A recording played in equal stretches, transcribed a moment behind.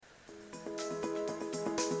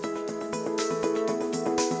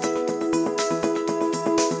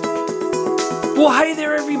Well, hey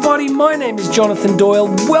there, everybody. My name is Jonathan Doyle.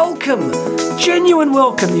 Welcome. Genuine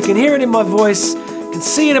welcome. You can hear it in my voice. You can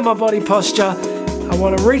see it in my body posture. I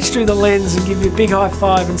want to reach through the lens and give you a big high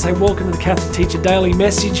five and say welcome to the Catholic Teacher Daily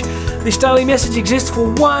Message. This daily message exists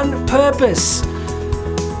for one purpose: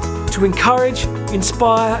 to encourage,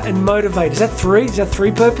 inspire, and motivate. Is that three? Is that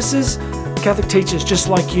three purposes? Catholic teachers just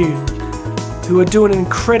like you, who are doing an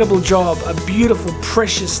incredible job, a beautiful,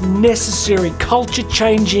 precious, necessary,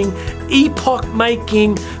 culture-changing,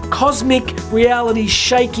 epoch-making, cosmic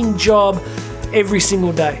reality-shaking job every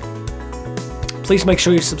single day. Please make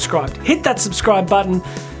sure you're subscribed. Hit that subscribe button.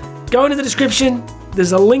 Go into the description.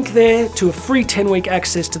 There's a link there to a free 10-week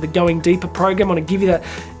access to the Going Deeper program. I want to give you that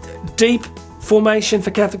deep formation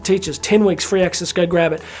for Catholic teachers. 10 weeks free access. Go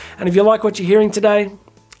grab it. And if you like what you're hearing today,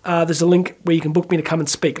 there's a link where you can book me to come and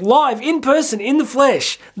speak live, in person, in the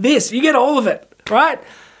flesh. You get all of it, right?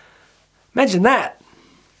 Imagine that.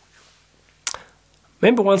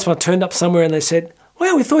 Remember once when I turned up somewhere and they said,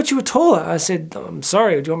 "Well, we thought you were taller." I said, "I'm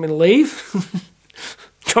sorry, do you want me to leave?" Do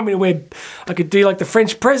you want me to I could do like the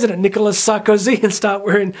French president, Nicolas Sarkozy, and start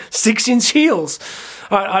wearing 6-inch heels.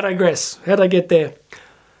 All right, I digress. How'd I get there?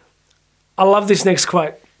 I love this next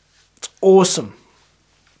quote. It's awesome.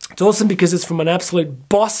 It's awesome because it's from an absolute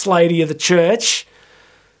boss lady of the church.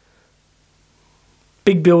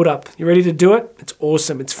 Big build-up. You ready to do it? It's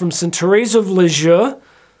awesome. It's from St. Therese of Lisieux,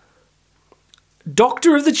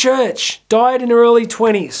 doctor of the church, died in her early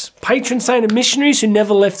 20s, patron saint of missionaries who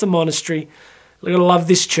never left the monastery. You're going to love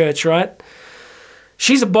this church, right?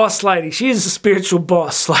 She's a boss lady. She is a spiritual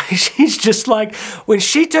boss. Like, she's just like, when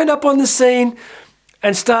she turned up on the scene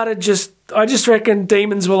and started I just reckon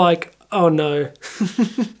demons were like, oh no.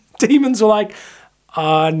 Demons were like,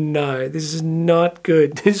 oh no, this is not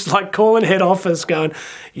good. It's like calling head office going,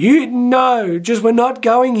 we're not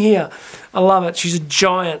going here. I love it. She's a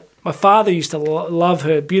giant. My father used to love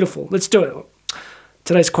her. Beautiful. Let's do it.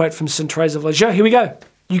 Today's quote from St. Therese of Lisieux. Here we go.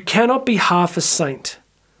 You cannot be half a saint.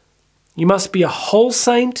 You must be a whole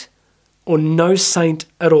saint or no saint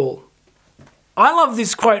at all. I love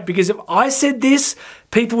this quote because if I said this,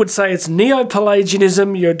 people would say it's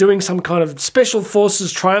Neo-Pelagianism. You're doing some kind of special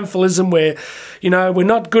forces triumphalism where, we're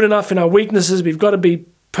not good enough in our weaknesses. We've got to be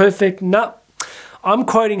perfect. No, I'm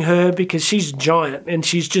quoting her because she's giant and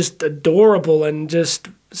she's just adorable and just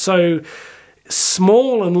so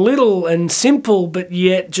small and little and simple, but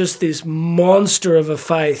yet just this monster of a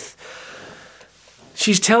faith.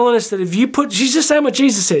 She's telling us that she's just saying what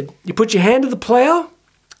Jesus said. You put your hand to the plow,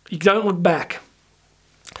 you don't look back.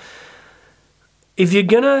 If you're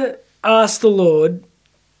going to ask the Lord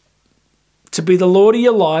to be the Lord of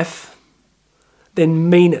your life, then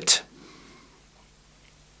mean it.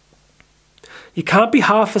 You can't be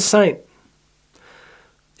half a saint.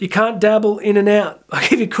 You can't dabble in and out. I'll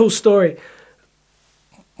give you a cool story.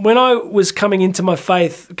 When I was coming back to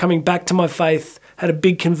my faith, had a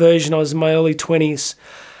big conversion. I was in my early 20s,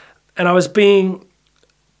 and I was being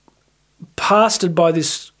pastored by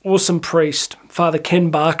this awesome priest, Father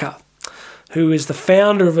Ken Barker, who is the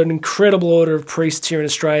founder of an incredible order of priests here in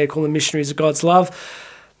Australia called the Missionaries of God's Love.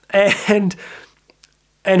 And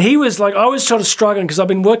he was like, I was sort of struggling because I've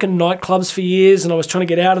been working nightclubs for years and I was trying to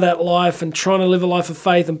get out of that life and trying to live a life of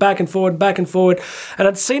faith and back and forward. And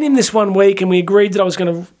I'd seen him this one week and we agreed that I was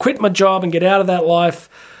going to quit my job and get out of that life.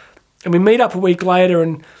 And we meet up a week later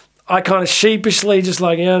and I kind of sheepishly just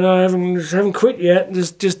like, no, I haven't quit yet.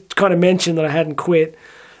 Just kind of mentioned that I hadn't quit.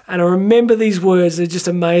 And I remember these words, they're just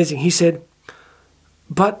amazing. He said,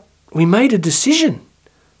 "But we made a decision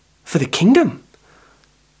for the kingdom.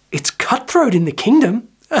 It's cutthroat in the kingdom."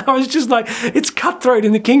 I was just like, it's cutthroat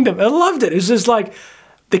in the kingdom. I loved it. It was just like,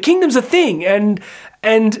 the kingdom's a thing and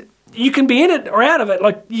you can be in it or out of it.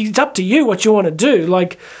 Like, it's up to you what you want to do.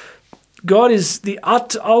 Like, God is the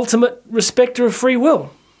ultimate respecter of free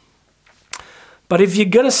will. But if you're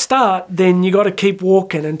going to start, then you got to keep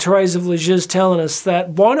walking. And Therese of Lisieux's telling us that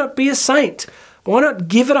why not be a saint? Why not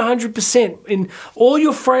give it 100% in all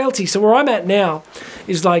your frailty? So where I'm at now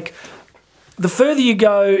is like, the further you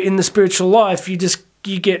go in the spiritual life,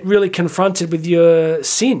 you get really confronted with your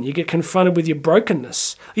sin. You get confronted with your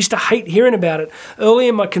brokenness. I used to hate hearing about it. Early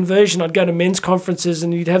in my conversion, I'd go to men's conferences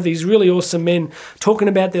and you'd have these really awesome men talking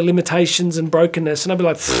about their limitations and brokenness. And I'd be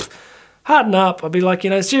like, harden up. I'd be like,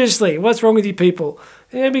 seriously, what's wrong with you people?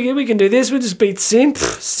 Yeah, we can do this. We'll just beat sin.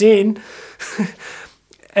 Sin.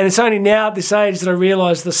 And it's only now at this age that I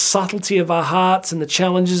realise the subtlety of our hearts and the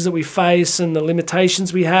challenges that we face and the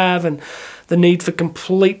limitations we have and the need for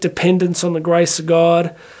complete dependence on the grace of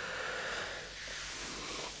God.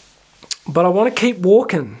 But I want to keep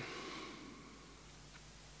walking.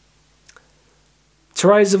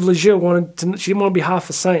 Therese of Lisieux she didn't want to be half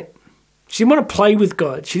a saint. She didn't want to play with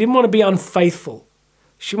God. She didn't want to be unfaithful.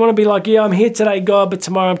 She wanted to be like, yeah, I'm here today, God, but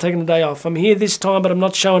tomorrow I'm taking a day off. I'm here this time, but I'm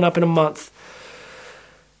not showing up in a month.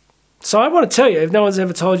 So I want to tell you, if no one's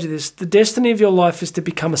ever told you this, the destiny of your life is to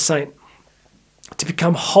become a saint, to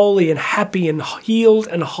become holy and happy and healed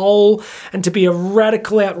and whole, and to be a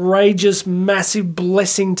radical, outrageous, massive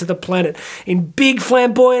blessing to the planet in big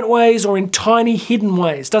flamboyant ways or in tiny hidden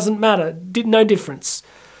ways. Doesn't matter. No difference.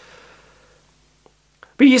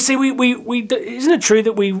 But you see, we isn't it true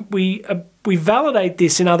that we validate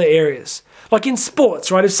this in other areas? Like in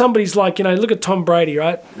sports, right? If somebody's like, look at Tom Brady,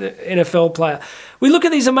 right? The NFL player. We look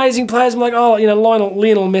at these amazing players and we're like, oh,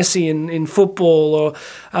 Lionel Messi in football, or,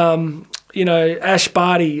 Ash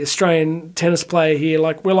Barty, Australian tennis player here.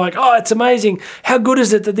 Like, we're like, oh, it's amazing. How good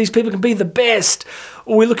is it that these people can be the best?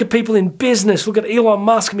 Or we look at people in business, look at Elon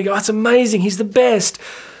Musk, and we go, oh, it's amazing. He's the best.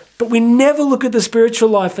 But we never look at the spiritual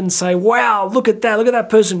life and say, wow, look at that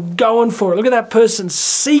person going for it. Look at that person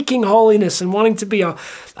seeking holiness and wanting to be a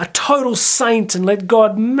total saint and let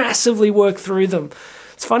God massively work through them.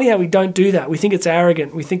 It's funny how we don't do that. We think it's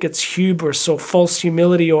arrogant. We think it's hubris or false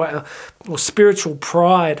humility or spiritual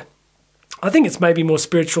pride. I think it's maybe more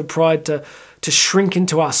spiritual pride to shrink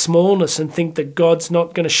into our smallness and think that God's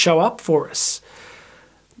not going to show up for us.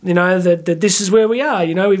 That this is where we are,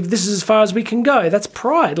 this is as far as we can go. That's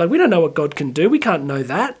pride. Like, we don't know what God can do. We can't know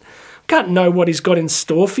that. We can't know what he's got in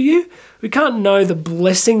store for you. We can't know the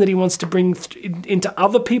blessing that he wants to bring into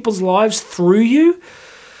other people's lives through you.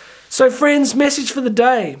 So, friends, message for the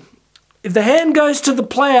day. If the hand goes to the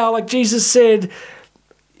plow, like Jesus said,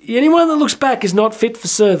 anyone that looks back is not fit for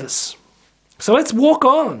service. So let's walk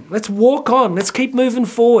on. Let's walk on. Let's keep moving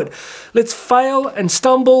forward. Let's fail and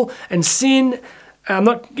stumble and sin. I'm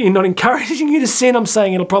not encouraging you to sin. I'm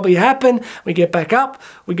saying it'll probably happen. We get back up.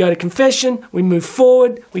 We go to confession. We move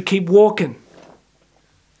forward. We keep walking.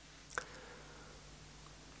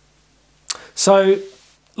 So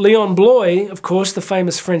Leon Bloy, of course, the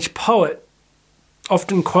famous French poet,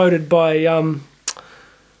 often quoted by,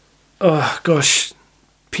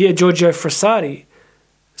 Pier Giorgio Frassati,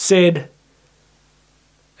 said,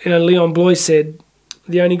 Leon Bloy said,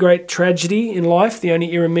 the only great tragedy in life, the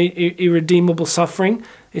only irredeemable suffering,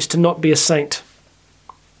 is to not be a saint.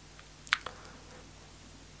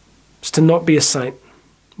 It's to not be a saint.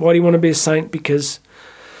 Why do you want to be a saint? Because,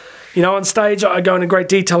 on stage I go into great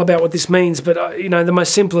detail about what this means, but, the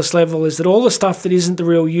most simplest level is that all the stuff that isn't the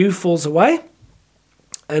real you falls away,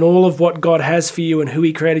 and all of what God has for you and who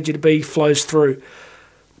he created you to be flows through.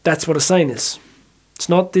 That's what a saint is. It's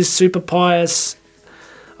not this super pious,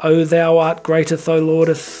 oh, thou art greateth, O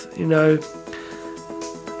Lordeth,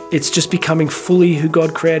 It's just becoming fully who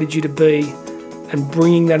God created you to be and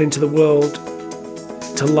bringing that into the world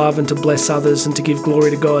to love and to bless others and to give glory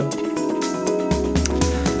to God.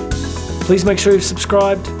 Please make sure you've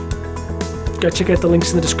subscribed. Go check out the links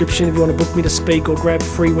in the description if you want to book me to speak or grab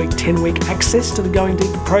free 10-week access to the Going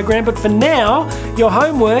Deeper program. But for now, your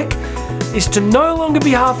homework is to no longer be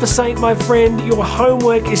half a saint, my friend. Your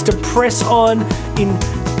homework is to press on in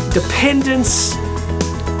dependence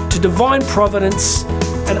to divine providence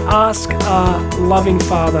and ask our loving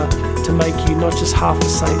Father to make you not just half a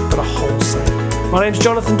saint, but a whole saint. My name's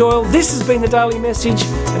Jonathan Doyle. This has been The Daily Message,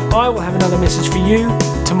 and I will have another message for you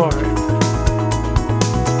tomorrow.